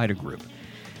 57th Fighter Group.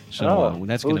 So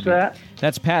that's going to be that?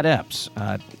 That's Pat Epps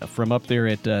from up there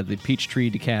at the Peachtree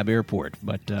DeKalb Airport.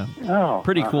 But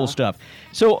pretty cool stuff.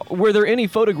 So, were there any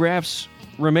photographs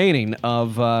remaining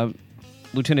of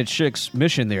Lieutenant Schick's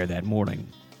mission there that morning?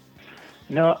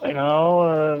 No.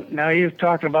 Now you've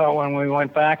talked about when we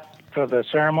went back for the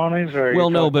ceremonies, or well,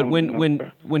 no, but when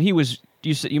he was.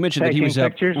 You mentioned that he was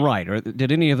pictures? Right. Or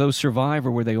did any of those survive,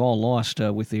 or were they all lost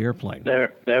with the airplane? They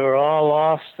were all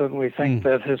lost, and we think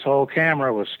that his whole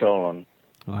camera was stolen.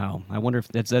 Wow. I wonder if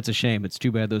that's a shame. It's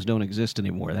too bad those don't exist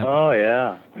anymore.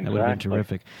 Yeah, exactly. That would have been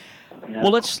terrific. Yeah.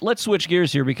 Well, let's switch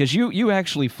gears here, because you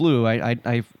actually flew.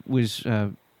 I was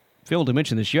failed to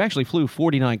mention this. You actually flew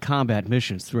 49 combat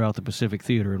missions throughout the Pacific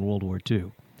Theater in World War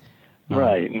II.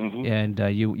 Right. Mm-hmm. And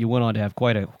you went on to have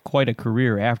quite a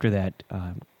career after that.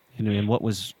 In what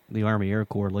was the Army Air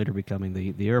Corps, later becoming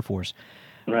the Air Force.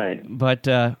 Right. But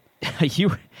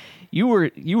you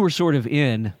were sort of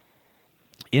in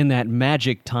that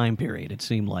magic time period, it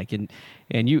seemed like, and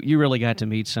you really got to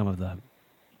meet some of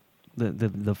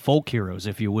the folk heroes,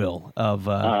 if you will, of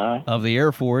the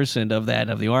Air Force and of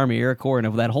the Army Air Corps and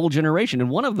of that whole generation. And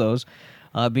one of those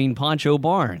being Pancho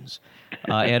Barnes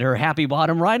at her Happy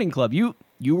Bottom Riding Club. You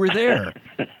were there.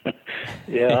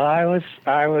 Yeah, I was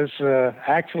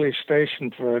actually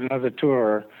stationed for another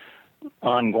tour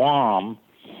on Guam,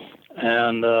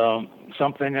 and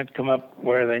something had come up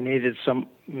where they needed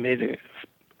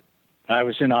I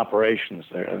was in operations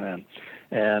there then,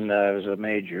 and I was a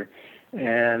major,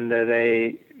 and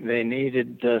they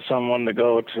needed someone to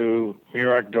go to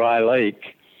Muroc Dry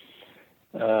Lake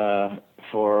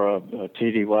for a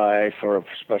TDY for a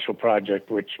special project,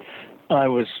 which I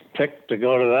was picked to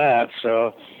go to that.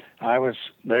 So I was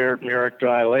there at Muroc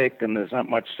Dry Lake, and there's not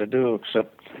much to do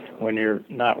except when you're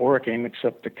not working,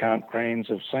 except to count grains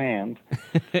of sand.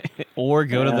 Or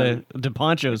go to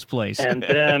Pancho's place. And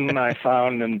then I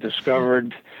found and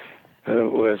discovered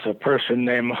it was a person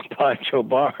named Pancho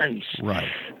Barnes, right,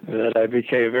 that I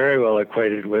became very well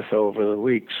acquainted with over the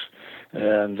weeks.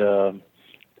 And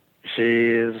she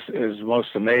is the most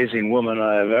amazing woman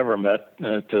I have ever met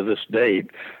to this date.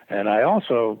 And I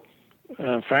also,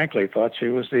 frankly, thought she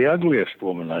was the ugliest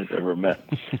woman I've ever met.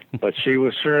 But she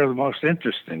was sure the most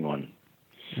interesting one.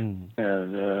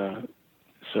 And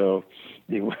so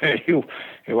you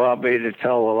want me to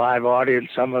tell the live audience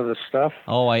some of the stuff?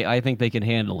 Oh, I think they can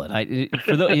handle it.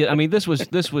 I mean, this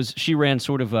was she ran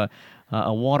sort of a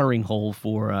watering hole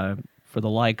for the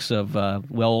likes of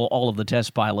all of the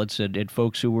test pilots and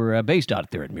folks who were based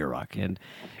out there at Muroc, and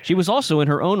she was also in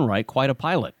her own right quite a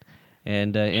pilot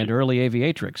and early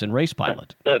aviatrix and race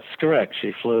pilot. That's correct.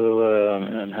 She flew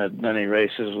and had many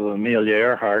races with Amelia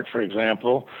Earhart, for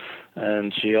example,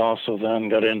 and she also then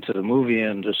got into the movie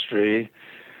industry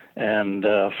and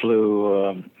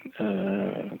flew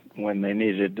when they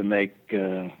needed to make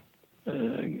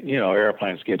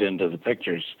airplanes get into the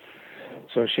pictures.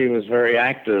 So she was very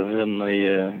active in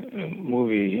the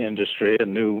movie industry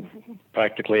and knew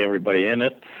practically everybody in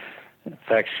it. In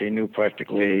fact, she knew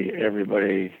practically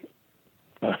everybody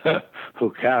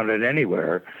who counted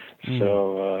anywhere.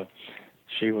 So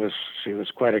she was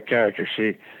quite a character.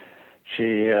 She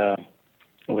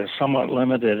was somewhat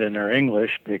limited in her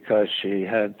English because she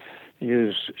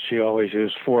always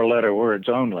used 4-letter words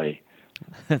only.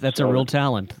 That's a real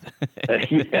talent.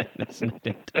 Yeah.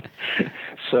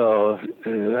 So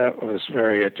that was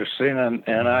very interesting.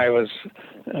 And I was,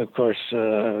 of course, I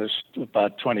was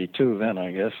about 22 then,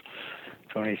 I guess,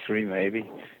 23 maybe.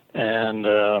 And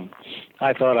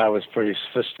I thought I was pretty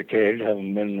sophisticated,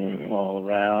 having been all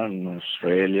around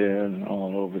Australia and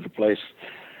all over the place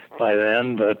by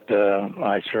then. But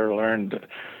I sure learned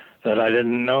that I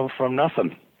didn't know from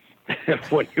nothing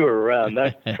when you were around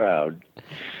that crowd.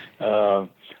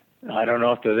 I don't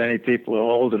know if there's any people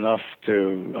old enough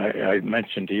to, I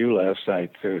mentioned to you last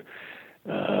night, to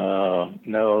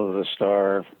know the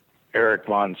star Erich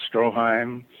von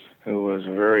Stroheim, who was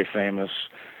a very famous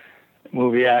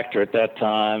movie actor at that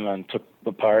time and took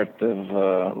the part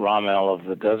of Rommel of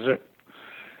the Desert.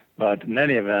 But in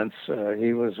any event,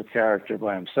 he was a character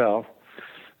by himself,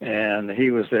 and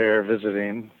he was there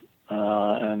visiting,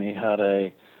 and he had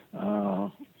a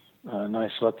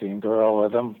nice-looking girl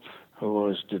with him, who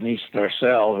was Denise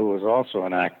Darcel, who was also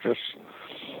an actress.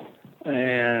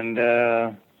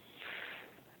 And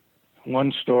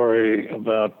one story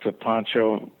about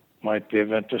Pancho might be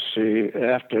of interest.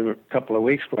 After a couple of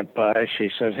weeks went by, she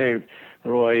said, "Hey,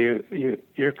 Roy,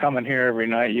 you're coming here every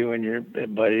night, you and your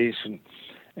buddies,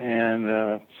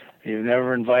 and you've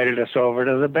never invited us over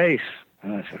to the base."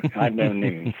 And I said, "I didn't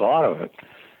even thought of it."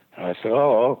 And I said,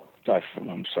 "Oh,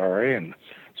 I'm sorry." And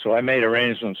so I made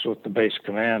arrangements with the base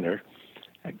commander.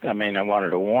 I mean, I wanted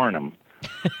to warn him.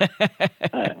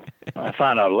 I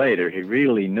found out later he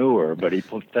really knew her, but he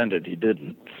pretended he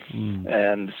didn't.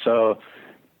 And so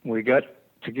we got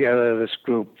together this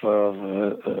group of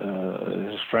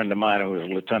this friend of mine who was a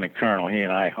lieutenant colonel. He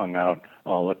and I hung out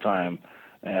all the time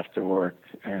after work.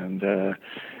 And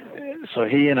so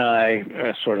he and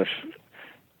I sort of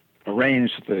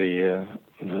arranged the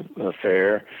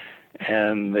affair.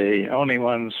 And the only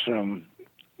ones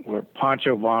were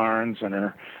Pancho Barnes and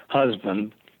her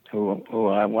husband, who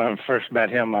when I first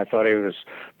met him, I thought he was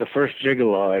the first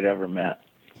gigolo I'd ever met,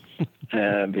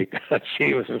 because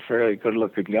he was a fairly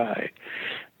good-looking guy,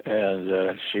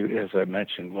 and she, as I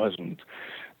mentioned, wasn't.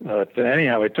 But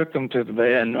anyhow, we took them to the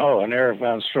bay, and Erich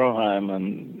von Stroheim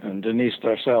and Denise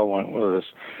Darcel went with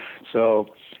us. So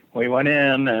we went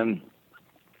in, and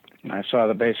I saw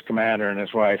the base commander and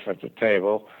his wife at the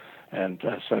table. And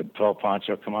I told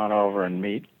Pancho, "Come on over and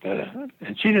meet." And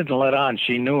she didn't let on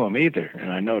she knew him either.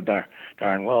 And I know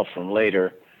darn well from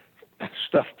later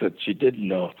stuff that she didn't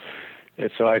know.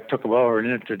 And so I took him over and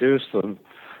introduced them.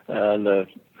 The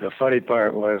funny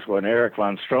part was when Erich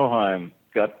von Stroheim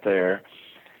got there,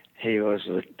 he was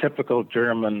a typical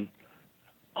German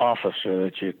officer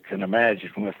that you can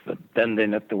imagine, with the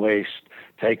bending at the waist,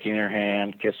 taking her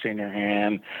hand, kissing her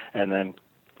hand, and then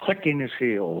clicking his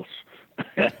heels.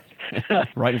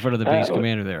 Right in front of the base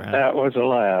commander there, huh? That was a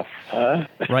laugh, huh?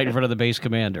 Right in front of the base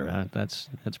commander, huh? That's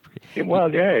pretty.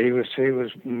 Well, yeah, he was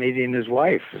meeting his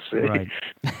wife, you see. Right.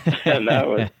 And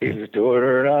he was doing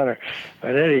her an honor.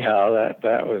 But anyhow,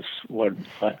 that was one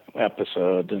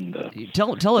episode. And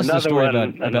tell us the story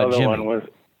about Jimmy. One was,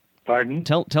 pardon?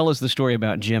 Tell us the story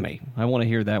about Jimmy. I want to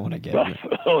hear that one again.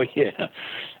 Oh yeah,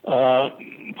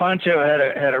 Pancho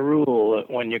had a rule that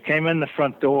when you came in the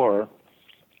front door,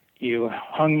 you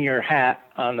hung your hat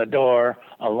on the door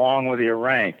along with your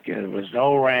rank. There was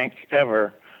no rank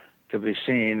ever to be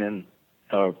seen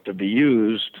or to be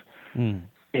used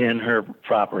in her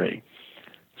property.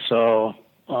 So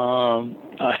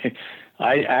I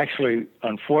actually,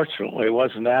 unfortunately,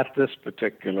 wasn't at this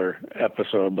particular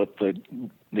episode, but the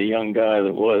young guy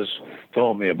that was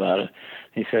told me about it.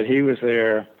 He said he was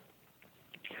there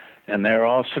and they were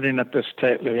all sitting at this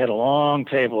table. We had a long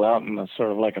table out in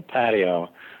sort of like a patio,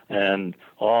 and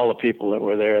all the people that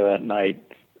were there that night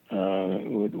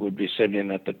would be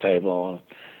sitting at the table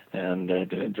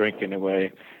and drinking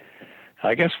away.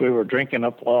 I guess we were drinking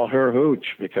up all her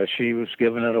hooch because she was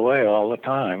giving it away all the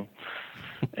time.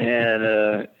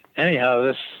 And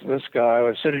anyhow, this guy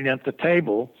was sitting at the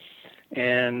table,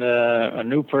 and a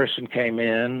new person came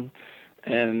in,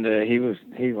 and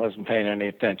he wasn't paying any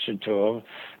attention to him.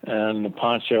 And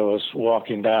Pancho was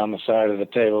walking down the side of the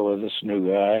table with this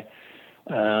new guy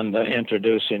and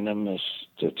introducing him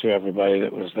to everybody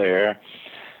that was there.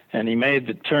 And he made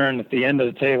the turn at the end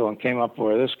of the table and came up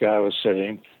where this guy was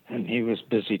sitting, and he was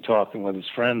busy talking with his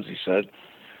friends, he said.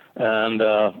 And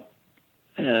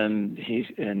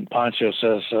Pancho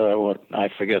says, I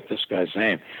forget this guy's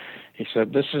name. He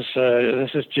said, "This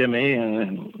is Jimmy,"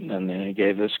 and then he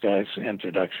gave this guy's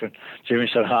introduction. Jimmy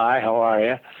said, "Hi, how are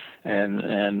you?"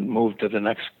 and moved to the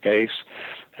next case.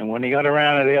 And when he got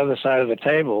around to the other side of the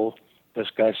table,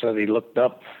 this guy said he looked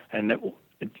up, and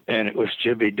it was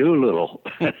Jimmy Doolittle.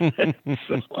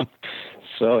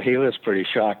 So he was pretty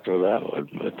shocked with that one,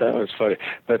 but that was funny.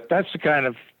 But that's the kind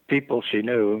of people she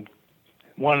knew.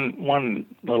 One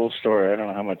little story. I don't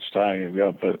know how much time you've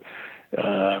got, but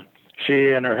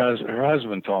she and her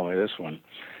husband told me this one.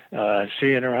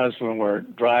 She and her husband were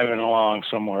driving along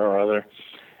somewhere or other,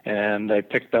 and they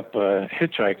picked up a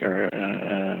hitchhiker,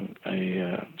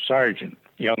 a sergeant,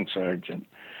 young sergeant,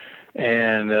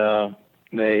 and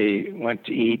they went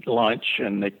to eat lunch,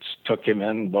 and they took him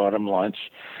in, bought him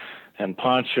lunch, and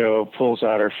Pancho pulls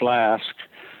out her flask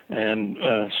and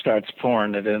starts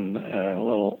pouring it in a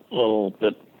little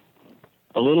bit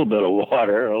of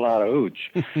water, a lot of hooch.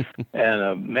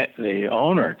 And the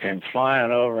owner came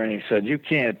flying over, and he said, you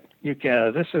can't,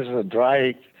 this is a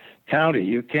dry county.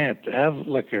 You can't have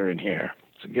liquor in here.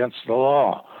 It's against the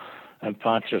law. And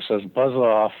Pancho says, buzz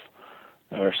off,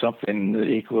 or something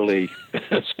equally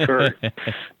curt.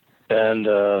 And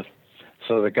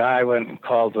so the guy went and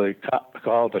called the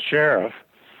sheriff.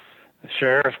 The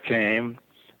sheriff came,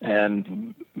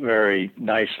 and very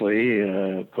nicely,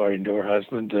 according to her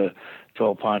husband,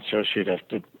 told Pancho she'd have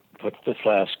to put the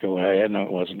flask away, and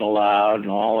it wasn't allowed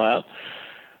and all that.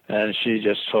 And she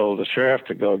just told the sheriff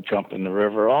to go jump in the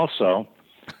river also.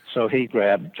 So he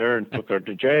grabbed her and took her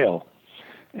to jail.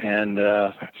 And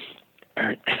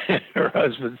her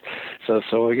husband,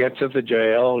 so we get to the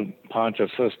jail, and Pancho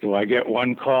says, do I get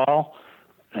one call?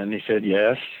 And he said,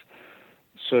 yes.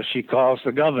 So she calls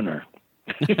the governor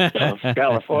of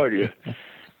California,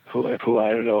 who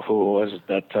I don't know who it was at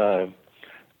that time.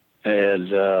 And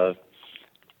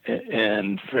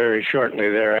very shortly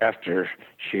thereafter,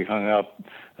 she hung up.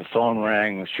 The phone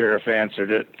rang. The sheriff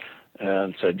answered it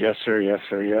and said, "Yes, sir. Yes,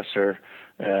 sir. Yes, sir,"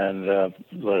 and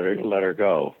let her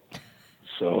go.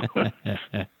 So,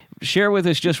 share with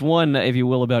us just one, if you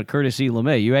will, about Curtis E.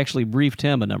 LeMay. You actually briefed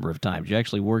him a number of times. You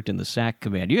actually worked in the SAC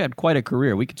command. You had quite a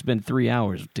career. We could spend 3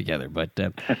 hours together. But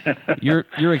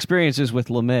your experiences with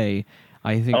LeMay,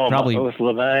 I think, with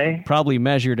LeMay, probably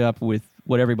measured up with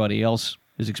what everybody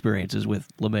else's experiences with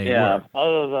LeMay were.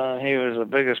 Other than he was the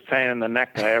biggest pain in the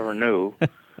neck I ever knew.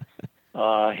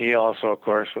 He also, of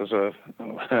course, was a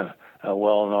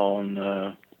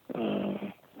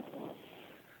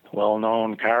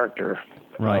well-known character,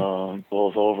 right?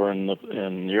 Both over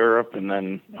in Europe and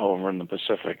then over in the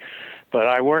Pacific. But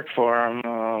I worked for him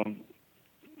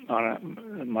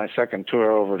on my second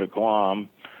tour over to Guam.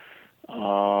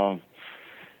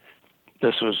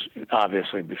 This was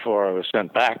obviously before I was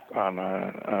sent back on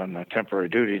a temporary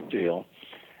duty deal.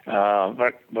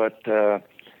 But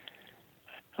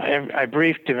I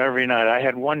briefed him every night. I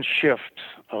had one shift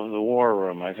of the war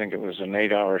room. I think it was an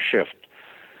 8-hour shift.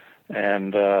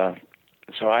 And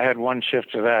so I had one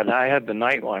shift of that. And I had the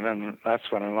night one, and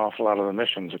that's when an awful lot of the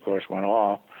missions, of course, went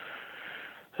off.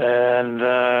 And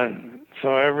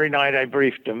so every night I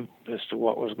briefed him as to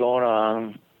what was going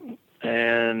on.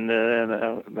 And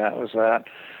that was that.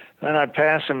 Then I'd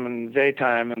pass him in the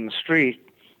daytime in the street.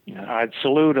 I'd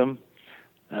salute him,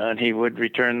 and he would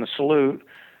return the salute.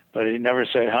 But he'd never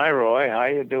say, "Hi, Roy, how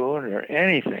you doing?" or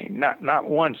anything. Not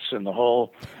once in the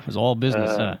whole it was all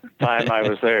business time I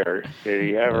was there did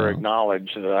he ever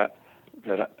acknowledge that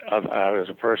I was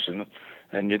a person.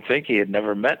 And you'd think he had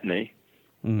never met me.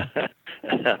 But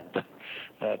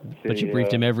you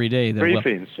briefed him every day.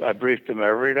 Briefings. I briefed him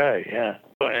every day, yeah.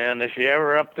 And if you're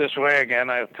ever up this way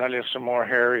again, I'll tell you some more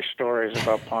hairy stories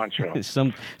about Pancho.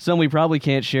 some we probably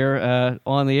can't share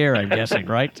on the air, I'm guessing,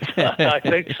 right? I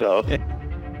think so.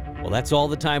 Well, that's all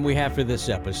the time we have for this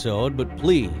episode, but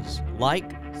please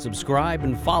like, subscribe,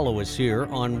 and follow us here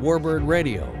on WARBIRD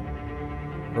Radio.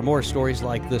 for more stories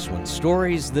like this one,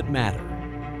 stories that matter,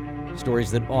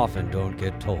 stories that often don't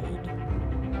get told.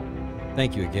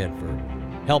 Thank you again for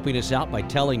helping us out by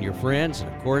telling your friends,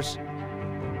 and of course,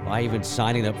 by even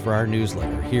signing up for our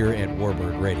newsletter here at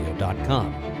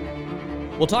warbirdradio.com.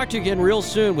 We'll talk to you again real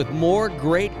soon with more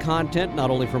great content, not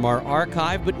only from our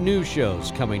archive, but new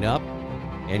shows coming up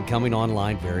and coming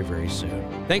online very, very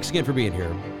soon. Thanks again for being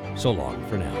here. So long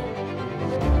for now.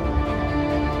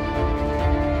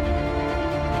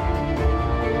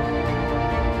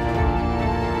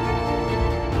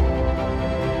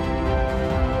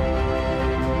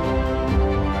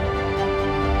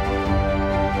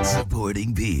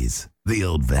 Supporting peace the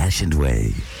old-fashioned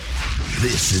way.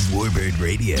 This is Warbird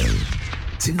Radio.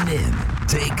 Tune in.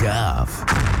 Take off.